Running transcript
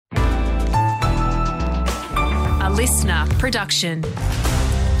listener production.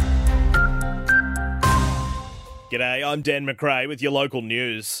 G'day, I'm Dan McRae with your local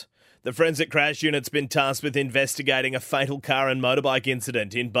news. The Forensic Crash Unit's been tasked with investigating a fatal car and motorbike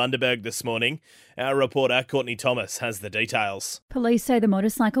incident in Bundaberg this morning. Our reporter, Courtney Thomas, has the details. Police say the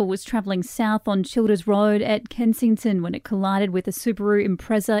motorcycle was travelling south on Childers Road at Kensington when it collided with a Subaru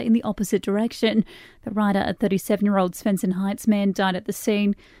Impreza in the opposite direction. The rider, a 37-year-old Svensson Heights man, died at the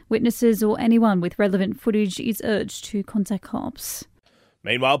scene. Witnesses or anyone with relevant footage is urged to contact cops.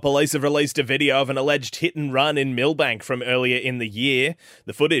 Meanwhile, police have released a video of an alleged hit and run in Millbank from earlier in the year.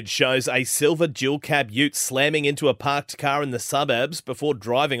 The footage shows a silver dual-cab ute slamming into a parked car in the suburbs before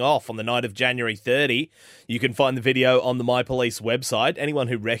driving off on the night of January 30. You can find the video on the My Police website. Anyone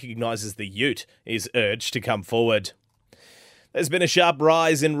who recognises the ute is urged to come forward. There's been a sharp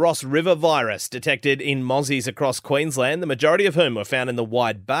rise in Ross River virus detected in mozzies across Queensland, the majority of whom were found in the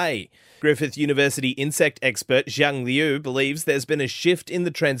Wide Bay. Griffith University insect expert Zhang Liu believes there's been a shift in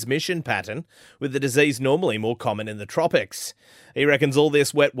the transmission pattern, with the disease normally more common in the tropics. He reckons all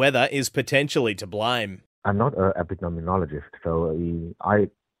this wet weather is potentially to blame. I'm not an epidemiologist, so I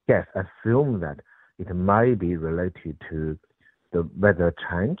assume that it may be related to the weather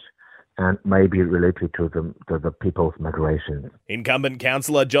change and may be related to the people's migration. Incumbent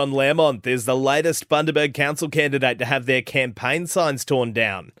councillor John Lamont is the latest Bundaberg council candidate to have their campaign signs torn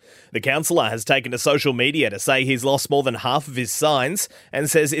down. The councillor has taken to social media to say he's lost more than half of his signs and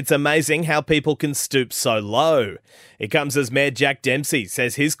says it's amazing how people can stoop so low. It comes as Mayor Jack Dempsey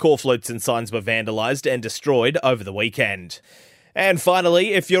says his corflutes and signs were vandalised and destroyed over the weekend. And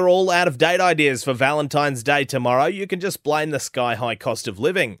finally, if you're all out of date ideas for Valentine's Day tomorrow, you can just blame the sky-high cost of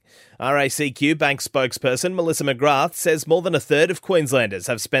living. RACQ Bank spokesperson Melissa McGrath says more than a third of Queenslanders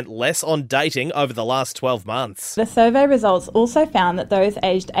have spent less on dating over the last 12 months. The survey results also found that those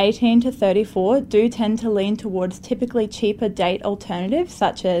aged 18 to 34 do tend to lean towards typically cheaper date alternatives,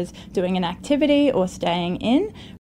 such as doing an activity or staying in,